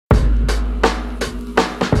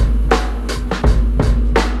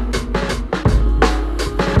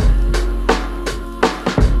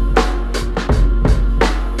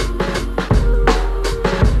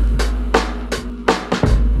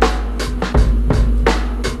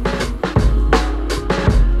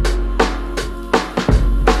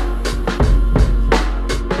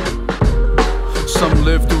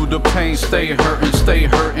stay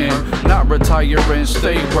hurting. Not retiring,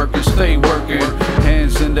 stay working.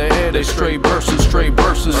 Hands in the air, they straight bursting.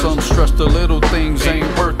 Some stress the little things ain't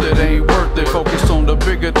worth it. Focus on the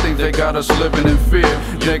bigger things, they got us living in fear.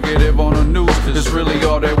 Negative on the news is really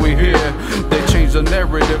all that we hear. They change the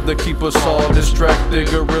narrative to keep us all distracted.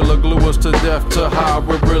 Gorilla glue us to death to how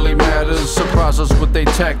it really matters. Surprise us with their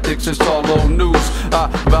tactics, it's all old news. I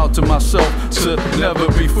vow to myself to never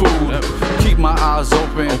be fooled. Keep my eyes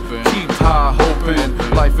open, keep high hoping.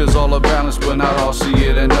 Life is all a balance, but not all see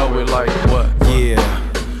it and know it. Like what? Yeah,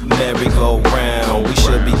 merry-go-round. We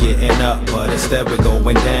should be getting up, but instead we're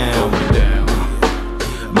going down.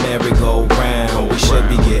 Merry-go-round. We should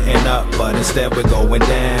be getting up, but instead we're going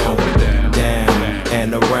down. Down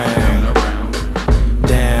and around.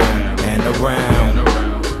 Down and around.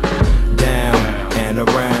 Down and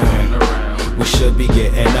around. We should be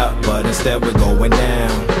getting up, but instead we're going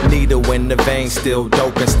down. Needle in the vein, still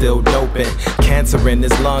doping. Cancer in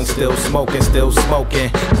his lungs, still smoking.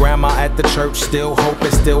 Grandma at the church, still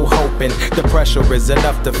hoping. The pressure is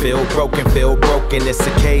enough to feel broken. It's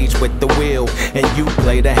a cage with the wheel, and you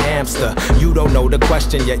play the hamster. You don't know the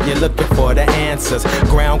question, yet you're looking for the answers.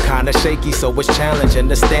 Ground kinda shaky, so it's challenging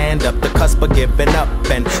to stand up. The cusp of giving up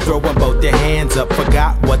and throwing both your hands up.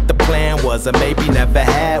 Forgot what the plan was, or maybe never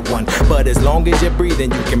had one. But as long as you're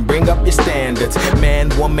breathing, you can bring up your standards. Man,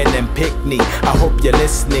 woman, and pick-me. I hope you're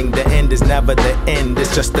listening. The end is never the end,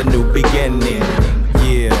 it's just a new beginning.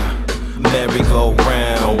 Yeah,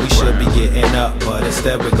 merry-go-round. We should be getting up, but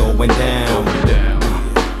instead we're going down.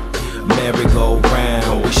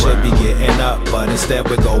 Merry-go-round. We should be getting up, but instead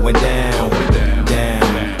we're going down.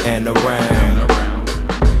 Down and around.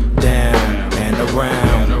 Down and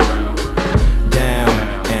around. Down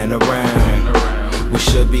and around. We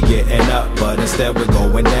should be getting up, but instead we're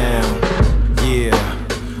going down. Yeah,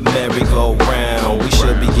 merry-go-round. We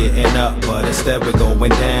should be getting up, but instead we're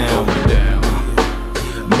going down.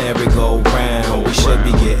 Merry-go-round. We should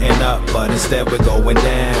be getting up, but instead we're going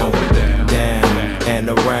down. Down and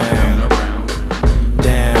around.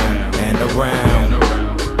 Down and around.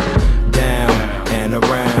 Down and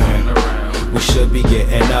around. We should be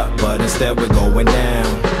getting up, but instead we're going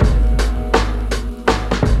down.